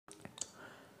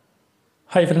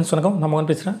Hi friends, வணக்கம். நான் மோகன்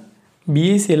பேசுகிறேன்.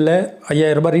 பிஎஸ்சியில்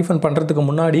 ₹5000 ரீஃபண்ட் பண்ணுறதுக்கு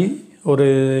முன்னாடி ஒரு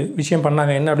விஷயம்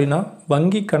பண்ணாங்க. என்ன அப்படின்னா,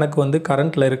 வங்கி கணக்கு வந்து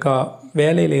கரண்ட்டில் இருக்கா,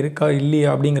 வேலையில் இருக்கா இல்லையா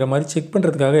அப்படிங்கிற மாதிரி செக்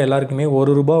பண்ணுறதுக்காக எல்லாருக்குமே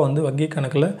 ₹1 வந்து வங்கி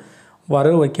கணக்கில்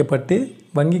வரவு வைக்கப்பட்டு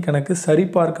வங்கி கணக்கு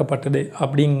சரிபார்க்கப்பட்டது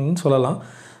அப்படின்னு சொல்லலாம்.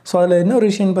 ஸோ அதில் என்ன ஒரு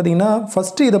விஷயம்னு பார்த்தீங்கன்னா,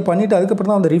 ஃபஸ்ட்டு இதை பண்ணிவிட்டு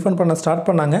அதுக்கப்புறம் தான் அந்த ரீஃபண்ட் பண்ண ஸ்டார்ட்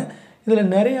பண்ணாங்க.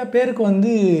 இதில் நிறையா பேருக்கு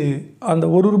வந்து அந்த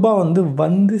 ₹1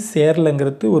 வந்து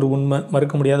சேரலைங்கிறது ஒரு உண்மை,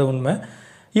 மறுக்க முடியாத உண்மை.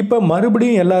 இப்போ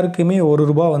மறுபடியும் எல்லாருக்குமே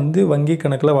 ₹1 வந்து வங்கி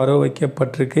கணக்கில் வரவு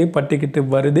வைக்கப்பட்டிருக்கு, பட்டிக்கிட்டு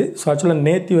வருது. ஸோ ஆக்சுவலாக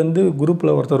நேற்று வந்து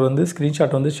குரூப்பில் ஒருத்தர் வந்து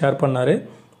ஸ்க்ரீன்ஷாட் வந்து ஷேர் பண்ணார்.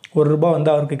 ₹1 வந்து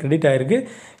அவருக்கு கிரெடிட் ஆகிருக்கு.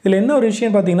 இதில் என்ன ஒரு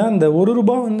விஷயம் பார்த்திங்கன்னா, இந்த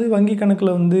 ₹1 வந்து வங்கி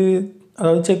கணக்கில் வந்து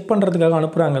அதாவது செக் பண்ணுறதுக்காக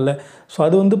அனுப்புகிறாங்கல்ல, ஸோ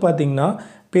அது வந்து பார்த்திங்கன்னா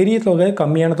பெரிய தொகை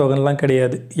கம்மியான தொகைலாம்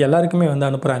கிடையாது, எல்லாருக்குமே வந்து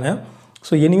அனுப்புகிறாங்க.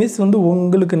 ஸோ எனிவேஸ் வந்து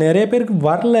உங்களுக்கு நிறைய பேருக்கு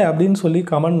வரல அப்படின்னு சொல்லி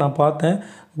கமெண்ட் நான் பார்த்தேன்,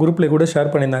 குரூப்பில் கூட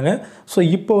ஷேர் பண்ணியிருந்தாங்க. ஸோ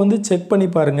இப்போ வந்து செக் பண்ணி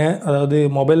பாருங்கள். அதாவது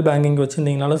மொபைல் பேங்கிங்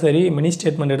வச்சுருந்தீங்கனாலும் சரி, மினி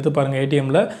ஸ்டேட்மெண்ட் எடுத்து பாருங்கள்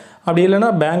ஏடிஎம்மில். அப்படி இல்லைனா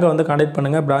பேங்கை வந்து கான்டாக்ட்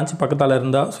பண்ணுங்கள், பிரான்ச் பக்கத்தில்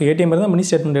இருந்தால். ஸோ ஏடிஎம் இருந்தால் மினி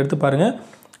ஸ்டேட்மெண்ட் எடுத்து பாருங்கள்.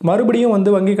 மறுபடியும் வந்து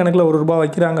வங்கி கணக்கில் ₹1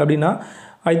 வைக்கிறாங்க அப்படின்னா,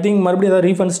 ஐ திங்க் மறுபடியும் ஏதாவது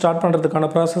ரீஃபண்ட் ஸ்டார்ட் பண்ணுறதுக்கான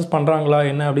ப்ராசஸ் பண்ணுறாங்களா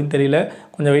என்ன அப்படின்னு தெரியல.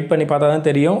 கொஞ்சம் வெயிட் பண்ணி பார்த்தா தான்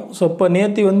தெரியும். ஸோ இப்போ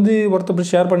நேற்று வந்து ஒருத்தர்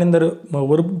ஷேர் பண்ணியிருந்தார்,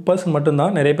 ஒரு பர்சன்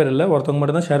மட்டும்தான், நிறைய பேர் இல்லை, ஒருத்தவங்க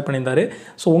மட்டும் தான் ஷேர் பண்ணியிருந்தார்.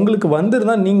 ஸோ உங்களுக்கு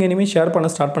வந்திருந்தால் நீங்கள் இனிமேல் ஷேர் பண்ண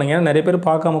ஸ்டார்ட் பண்ணுங்க. ஏன்னா நிறைய பேர்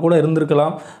பார்க்காம கூட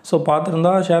இருந்திருக்கலாம். ஸோ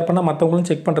பார்த்துருந்தா ஷேர் பண்ணால் மற்றவங்களும்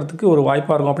செக் பண்ணுறதுக்கு ஒரு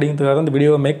வாய்ப்பாக இருக்கும் அப்படிங்கிறதுக்காக இந்த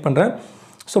வீடியோவை மேக் பண்ணுறேன்.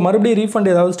 ஸோ மறுபடியும்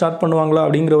ரீஃபண்ட் ஏதாவது ஸ்டார்ட் பண்ணுவாங்களா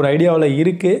அப்படிங்கிற ஒரு ஐடியாவில்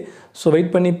இருக்குது. ஸோ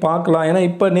வெயிட் பண்ணி பார்க்கலாம். ஏன்னா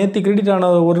இப்போ நேற்று கிரெடிட் ஆன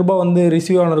 ₹1 வந்து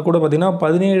ரிசீவ் ஆனது கூட பார்த்திங்கன்னா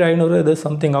 17,500 ஏதோ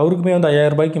சம்திங், அவருக்குமே வந்து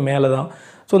 ₹5000 மேலே தான்.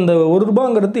 ஸோ இந்த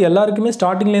 ₹1 எல்லாருக்குமே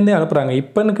ஸ்டார்டிங்லேருந்தே அனுப்புகிறாங்க,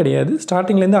 இப்போன்னு கிடையாது,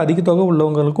 ஸ்டார்டிங்லேருந்து அதிக தொகை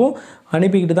உள்ளவங்களுக்கும்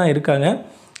அனுப்பிக்கிட்டு தான் இருக்காங்க.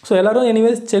 ஸோ எல்லோரும்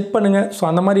எனிவேஸ் செக் பண்ணுங்கள். ஸோ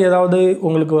அந்த மாதிரி ஏதாவது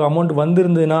உங்களுக்கு அமௌண்ட்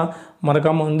வந்திருந்ததுன்னா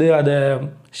மறக்காமல் வந்து அதை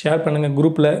ஷேர் பண்ணுங்கள்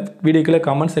குரூப்பில், வீடியோக்கில்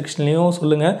கமெண்ட் செக்ஷன்லேயும்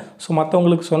சொல்லுங்கள். ஸோ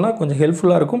மற்றவங்களுக்கு சொன்னால் கொஞ்சம்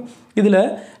ஹெல்ப்ஃபுல்லாக இருக்கும். இதில்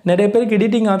நிறைய பேருக்கு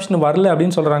எடிட்டிங் ஆப்ஷன் வரல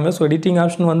அப்படின்னு சொல்கிறாங்க. ஸோ எடிட்டிங்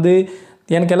ஆப்ஷன் வந்து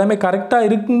எனக்கு எல்லாமே கரெக்டாக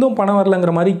இருந்தும் பணம்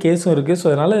வரலங்கிற மாதிரி கேஸும் இருக்குது. ஸோ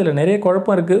அதனால் இதில் நிறைய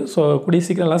குழப்பம் இருக்குது. ஸோ கூடிய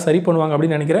சீக்கிரம் எல்லாம் சரி பண்ணுவாங்க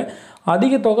அப்படின்னு நினைக்கிறேன்.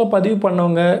 அதிக தொகை பதிவு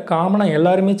பண்ணவங்க காமனாக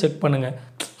எல்லாருமே செக் பண்ணுங்கள்.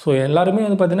 ஸோ எல்லாருமே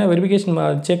வந்து பார்த்திங்கன்னா வெரிஃபிகேஷன்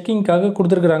செக்கிங்காக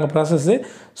கொடுத்துருக்குறாங்க ப்ராசஸ்ஸு.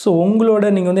 ஸோ உங்களோட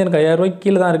நீங்கள் வந்து எனக்கு ₹5000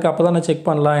 கீழே தான் இருக்குது, அப்போ தான் நான் செக்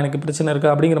பண்ணலாம், எனக்கு பிரச்சனை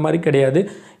இருக்குது அப்படிங்கிற மாதிரி கிடையாது.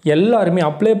 எல்லாருமே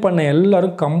அப்ளை பண்ண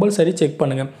எல்லோரும் கம்பல்சரி செக்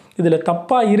பண்ணுங்கள். இதில்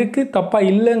தப்பாக இருக்குது தப்பாக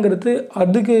இல்லைங்கிறது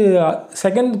அதுக்கு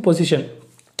செகண்ட் பொசிஷன்.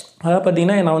 அதாவது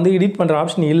பார்த்திங்கன்னா நான் வந்து எடிட் பண்ணுற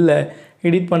ஆப்ஷன் இல்லை,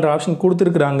 எடிட் பண்ணுற ஆப்ஷன்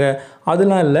கொடுத்துருக்குறாங்க,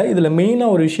 அதெல்லாம் இல்லை. இதில்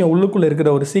மெயினாக ஒரு விஷயம், உள்ளுக்குள்ளே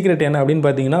இருக்கிற ஒரு சீக்ரெட் என்ன அப்படின்னு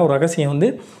பார்த்தீங்கன்னா, ஒரு ரகசியம்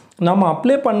வந்து நம்ம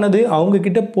அப்ளை பண்ணது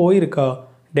அவங்கக்கிட்ட போயிருக்கா,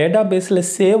 டேட்டா பேஸில்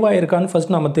சேவ் ஆகிருக்கான்னு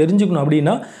ஃபஸ்ட் நம்ம தெரிஞ்சுக்கணும்.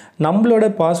 அப்படின்னா நம்மளோட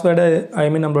பாஸ்வேர்டை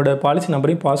நம்மளோட பாலிசி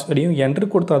நம்பரையும் பாஸ்வேர்டையும் என்ட்ரு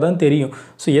கொடுத்தா தான் தெரியும்.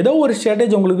 ஸோ ஏதோ ஒரு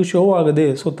ஸ்டேட்டேஜ் உங்களுக்கு ஷோ ஆகுது,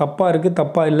 ஸோ தப்பாக இருக்குது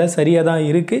தப்பாக இல்லை சரியாக தான்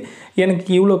இருக்குது,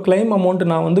 எனக்கு இவ்வளோ கிளைம் அமௌண்ட்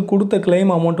நான் வந்து கொடுத்த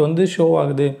கிளைம் அமௌண்ட் வந்து ஷோ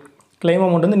ஆகுது, கிளைம்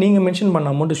அமௌண்ட் வந்து நீங்கள் மென்ஷன்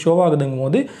பண்ண அமௌண்ட் ஷோ ஆகுதுங்கும்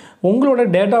போது உங்களோட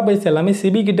டேட்டா பேஸ் எல்லாமே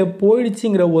சிபி கிட்ட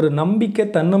போயிடுச்சுங்கிற ஒரு நம்பிக்கை,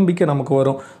 தன்னம்பிக்கை நமக்கு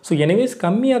வரும். ஸோ எனிவேஸ்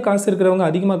கம்மியாக காசு இருக்கிறவங்க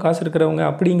அதிகமாக காசு இருக்கிறவங்க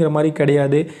அப்படிங்கிற மாதிரி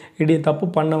கிடையாது, தப்பு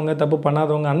பண்ணவங்க தப்பு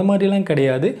பண்ணாதவங்க அந்த மாதிரிலாம்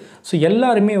கிடையாது. ஸோ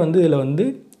எல்லாருமே வந்து இதில் வந்து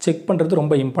செக் பண்ணுறது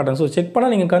ரொம்ப இம்பார்ட்டன்ட். ஸோ செக்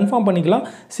பண்ணால் நீங்கள் கன்ஃபார்ம் பண்ணிக்கலாம்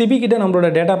சிபி கிட்ட நம்மளோட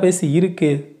டேட்டா பேஸ்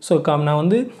இருக்குது. ஸோ நான்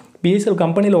வந்து பிஎஸ்எல்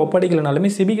கம்பெனியில் ஒப்படைக்கலனாலுமே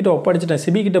சிபி கிட்ட ஒப்படைச்சிட்டேன்,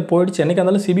 சிபி கிட்ட போயிடுச்சு, என்றைக்கு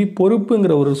இருந்தாலும் சிபி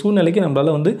பொறுப்புங்கிற ஒரு சூழ்நிலைக்கு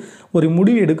நம்மளால் வந்து ஒரு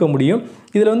முடிவு எடுக்க முடியும்.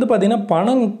 இதில் வந்து பார்த்திங்கன்னா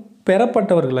பணம்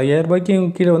பெறப்பட்டவர்கள் ₹5000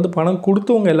 கீழே வந்து பணம்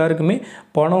கொடுத்தவங்க எல்லாருக்குமே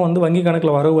பணம் வந்து வங்கி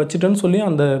கணக்கில் வரவு வச்சுட்டோன்னு சொல்லி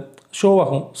அந்த ஷோ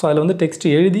ஆகும். ஸோ அதில் வந்து டெக்ஸ்ட்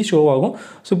எழுதி ஷோ ஆகும்.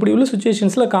 ஸோ இப்படி உள்ள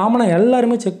சுச்சுவேஷன்ஸில் காமனாக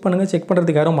எல்லாருமே செக் பண்ணுங்கள். செக்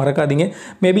பண்ணுறதுக்கு யாரும் மறக்காதீங்க.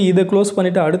 மேபி இதை க்ளோஸ்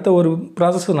பண்ணிவிட்டு அடுத்த ஒரு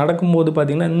ப்ராசஸ் நடக்கும்போது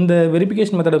பார்த்திங்கன்னா இந்த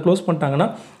வெரிஃபிகேஷன் மெத்தடை க்ளோஸ் பண்ணிட்டாங்கன்னா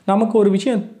நமக்கு ஒரு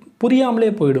விஷயம் புரியாமலே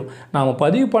போயிடும். நாம்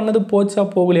பதிவு பண்ணது போச்சா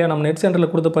போகலையா, நம்ம நெட் சென்டரில்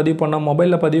கொடுத்து பதிவு பண்ணோம்,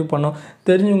 மொபைலில் பதிவு பண்ணோம்,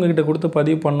 தெரிஞ்சவங்ககிட்ட கொடுத்து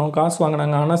பதிவு பண்ணோம், காசு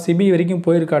வாங்கினாங்க, ஆனால் சிபி வரைக்கும்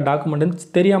போயிருக்கா டாக்குமெண்ட்டுன்னு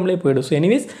தெரியாமலே போயிடும். ஸோ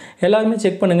எனிவேஸ் எல்லாருமே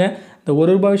செக் பண்ணுங்கள். இந்த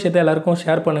 ₹1 விஷயத்தை எல்லாருக்கும்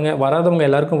ஷேர் பண்ணுங்கள். வராதவங்க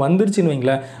எல்லாருக்கும் வந்துருச்சுன்னு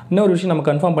வைங்களேன், இன்னொரு விஷயம் நம்ம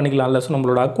கன்ஃபார்ம் பண்ணிக்கலாம்ல. ஸோ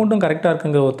நம்மளோட அக்கௌண்ட்டும் கரெக்டாக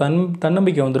இருக்குங்கிற ஒரு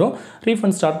தன்னம்பிக்கை வந்துடும்.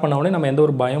 ரீஃபண்ட் ஸ்டார்ட் பண்ண உடனே நம்ம எந்த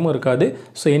ஒரு பயமும் இருக்காது.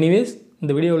 ஸோ எனிவேஸ்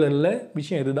இந்த வீடியோவில் உள்ள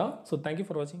விஷயம் இதுதான். ஸோ தேங்க்யூ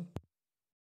ஃபார் வாட்சிங்.